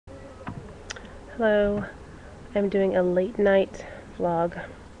Hello, I'm doing a late night vlog.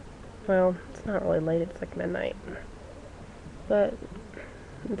 Well, it's not really late, it's like midnight. But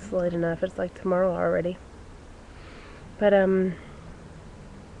it's late enough, it's like tomorrow already. But, it's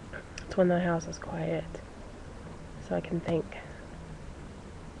when the house is quiet, so I can think.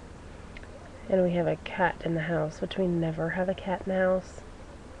 And we have a cat in the house, which we never have a cat in the house.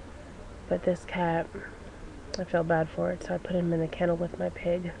 But this cat, I felt bad for it, so I put him in the kennel with my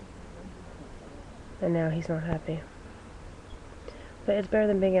pig. And now he's not happy. But it's better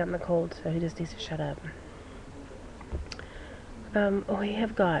than being out in the cold, so he just needs to shut up. We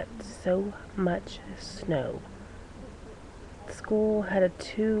have got so much snow. School had a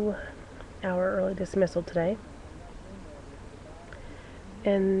 2-hour early dismissal today.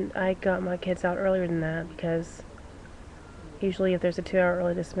 And I got my kids out earlier than that because usually if there's a 2-hour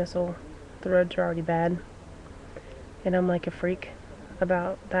early dismissal, the roads are already bad. And I'm like a freak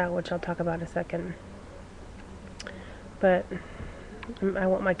about that, which I'll talk about in a second. But I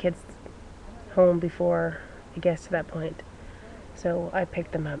want my kids home before it gets to that point. So I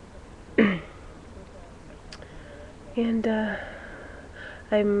picked them up. And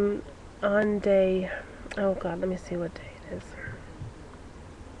I'm on day, oh god, let me see what day it is.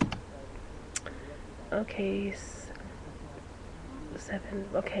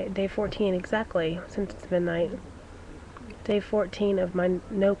 Okay, day 14 exactly, since it's midnight. Day 14 of my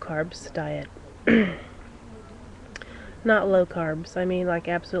no carbs diet. Not low carbs, I mean like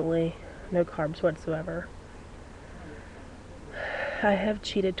absolutely no carbs whatsoever. I have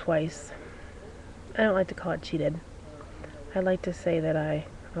cheated twice. I don't like to call it cheated. I like to say that I'm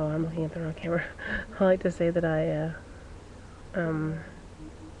looking at the wrong camera. I like to say that I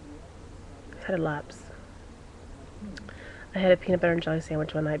had a lapse. I had a peanut butter and jelly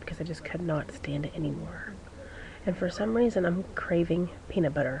sandwich one night because I just could not stand it anymore. And for some reason I'm craving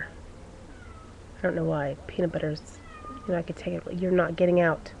peanut butter. I don't know why. Peanut butter's, I could take it, you're not getting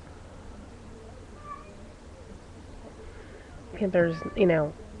out. Peanut butter's,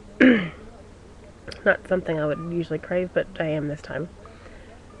 not something I would usually crave, but I am this time.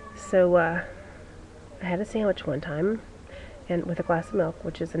 So, I had a sandwich one time, and with a glass of milk,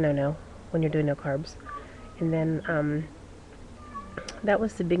 which is a no-no when you're doing no carbs. And then, that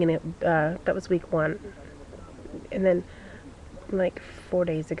was the beginning, that was week 1. And then, like 4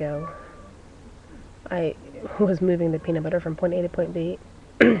 days ago, I was moving the peanut butter from point A to point B,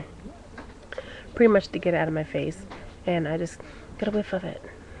 pretty much to get it out of my face, and I just got a whiff of it.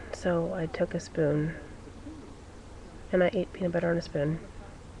 So I took a spoon, and I ate peanut butter on a spoon.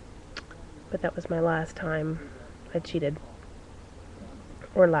 But that was my last time I cheated,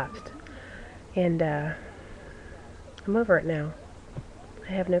 or lapsed. And I'm over it now.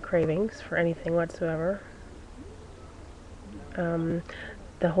 I have no cravings for anything whatsoever.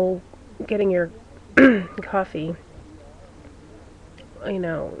 The whole getting your coffee,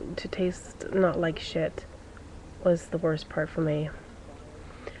 to taste not like shit was the worst part for me.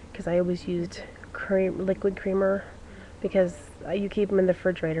 Because I always used liquid creamer, because you keep them in the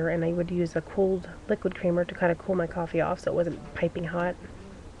refrigerator, and I would use a cooled liquid creamer to kind of cool my coffee off so it wasn't piping hot.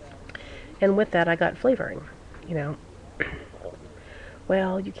 And with that I got flavoring,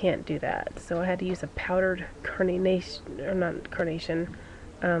 Well, you can't do that, so I had to use a powdered carnation,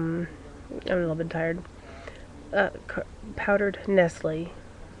 I'm a little bit tired, powdered Nestle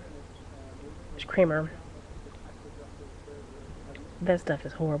creamer. That stuff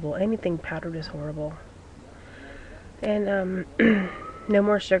is horrible. Anything powdered is horrible. And no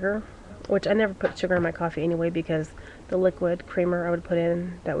more sugar, which I never put sugar in my coffee anyway, because the liquid creamer I would put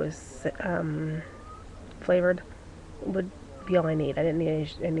in that was flavored would be all I need. I didn't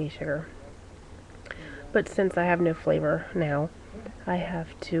need any sugar. But since I have no flavor now, I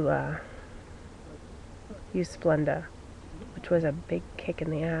have to use Splenda, which was a big kick in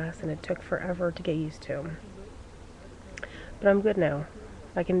the ass, and it took forever to get used to. But I'm good now.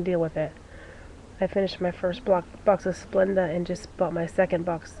 I can deal with it. I finished my first box of Splenda and just bought my second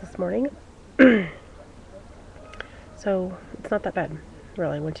box this morning. So it's not that bad,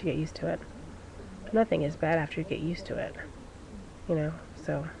 really, once you get used to it. Nothing is bad after you get used to it,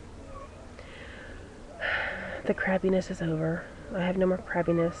 so. The crabbiness is over. I have no more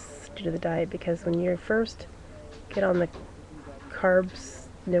crabbiness due to the diet, because when you first get on the carbs,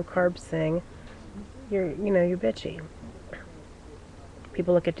 no carbs thing, you're bitchy.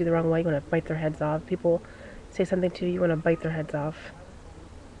 People look at you the wrong way, you want to bite their heads off. People say something to you, you want to bite their heads off.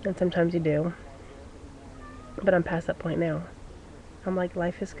 And sometimes you do. But I'm past that point now. I'm like,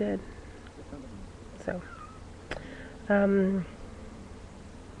 life is good. So,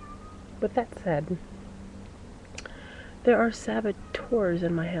 with that said, there are saboteurs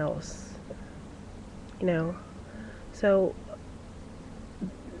in my house. you know. So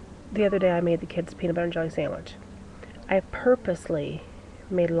the other day I made the kids peanut butter and jelly sandwich. I purposely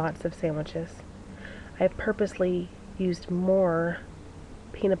made lots of sandwiches. I purposely used more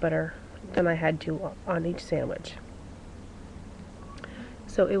peanut butter than I had to on each sandwich,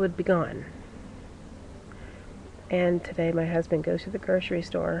 so it would be gone. And today my husband goes to the grocery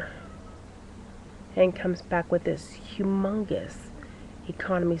store and comes back with this humongous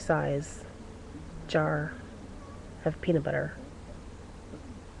economy size jar of peanut butter.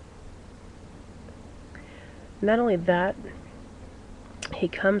 Not only that, he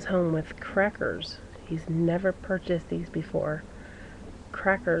comes home with crackers. He's never purchased these before.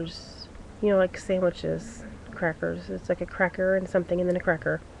 Crackers, you know, like sandwiches, crackers. It's like a cracker and something and then a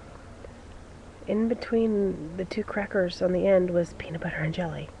cracker. In between the two crackers on the end was peanut butter and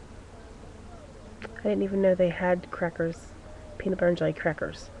jelly. I didn't even know they had crackers, peanut butter and jelly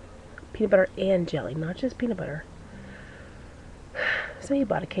crackers. Peanut butter and jelly, not just peanut butter. So he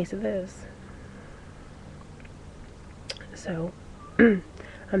bought a case of those. So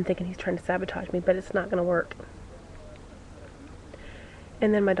I'm thinking he's trying to sabotage me, but it's not going to work.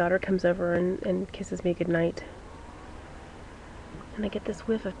 And then my daughter comes over and kisses me goodnight. And I get this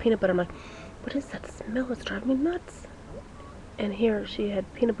whiff of peanut butter. I'm like, what is that smell? It's driving me nuts. And here she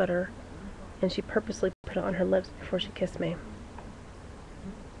had peanut butter, and she purposely put it on her lips before she kissed me.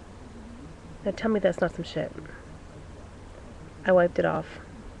 Now tell me that's not some shit. I wiped it off.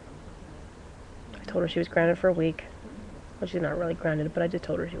 I told her she was grounded for a week. Well, she's not really grounded, but I just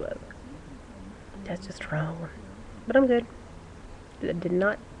told her she was. That's just wrong. But I'm good.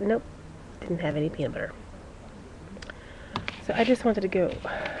 Nope, didn't have any peanut butter. So I just wanted to go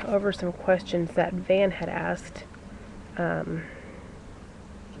over some questions that Van had asked.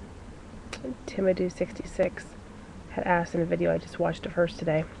 Timido66 had asked in a video I just watched of hers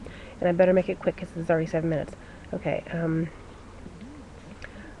today. And I better make it quick because it's already 7 minutes. Okay,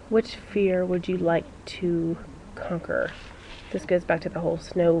 which fear would you like to conquer? This goes back to the whole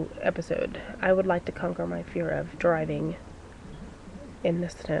snow episode. I would like to conquer my fear of driving in the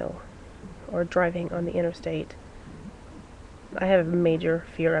snow or driving on the interstate. I have a major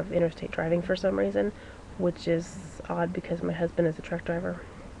fear of interstate driving for some reason, which is odd because my husband is a truck driver.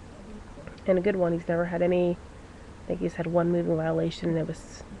 And a good one. He's never had any, I think he's had one moving violation, and it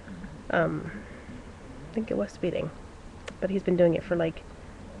was, I think it was speeding. But he's been doing it for like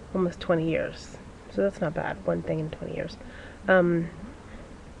almost 20 years. So that's not bad, one thing in 20 years.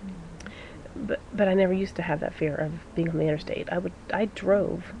 But I never used to have that fear of being on the interstate. I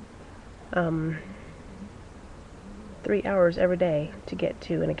drove 3 hours every day to get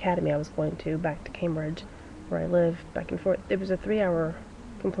to an academy I was going to, back to Cambridge, where I live, back and forth. It was a 3-hour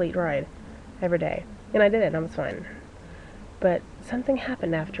complete ride every day. And I did it, and I was fine. But something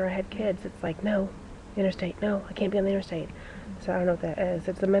happened after I had kids. It's like, no, interstate, no, I can't be on the interstate. So I don't know what that is.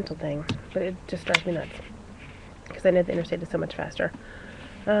 It's a mental thing, but it just drives me nuts. Because I know the interstate is so much faster.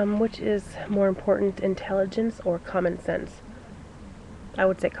 Which is more important, intelligence or common sense? I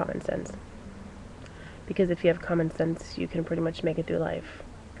would say common sense. Because if you have common sense, you can pretty much make it through life.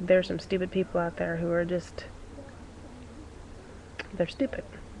 There are some stupid people out there who are just, they're stupid.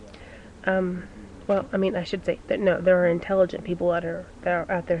 Well, I mean, I should say that no, there are intelligent people that are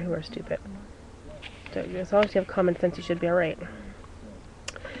out there who are stupid. So as long as you have common sense, you should be alright.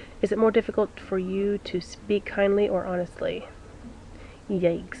 Is it more difficult for you to speak kindly or honestly?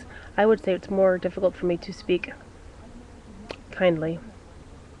 Yikes. I would say it's more difficult for me to speak kindly.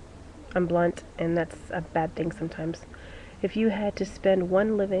 I'm blunt, and that's a bad thing sometimes. If you had to spend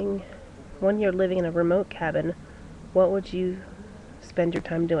 1 year living in a remote cabin, what would you spend your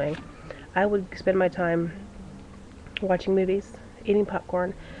time doing? I would spend my time watching movies, eating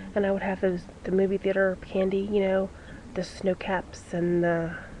popcorn, and I would have the movie theater candy, you know, the snow caps and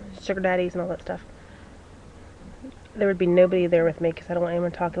the sugar daddies and all that stuff. There would be nobody there with me because I don't want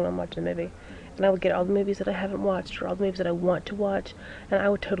anyone talking when I'm watching a movie. And I would get all the movies that I haven't watched or all the movies that I want to watch, and I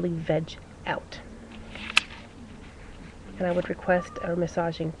would totally veg out. And I would request a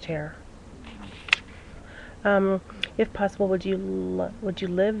massaging chair. If possible, would you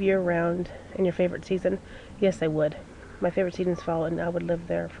live year-round in your favorite season? Yes, I would. My favorite season is fall, and I would live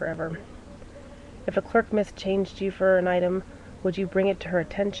there forever. If a clerk mischanged you for an item, would you bring it to her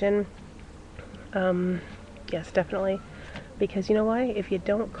attention? Yes, definitely. Because you know why? If you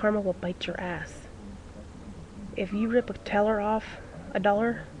don't, karma will bite your ass. If you rip a teller off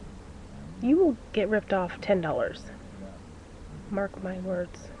 $1, you will get ripped off $10. Mark my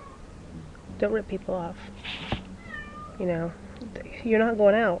words. Don't rip people off. You know, you're not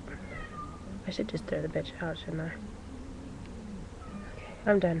going out. I should just throw the bitch out, shouldn't I? Okay,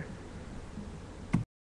 I'm done.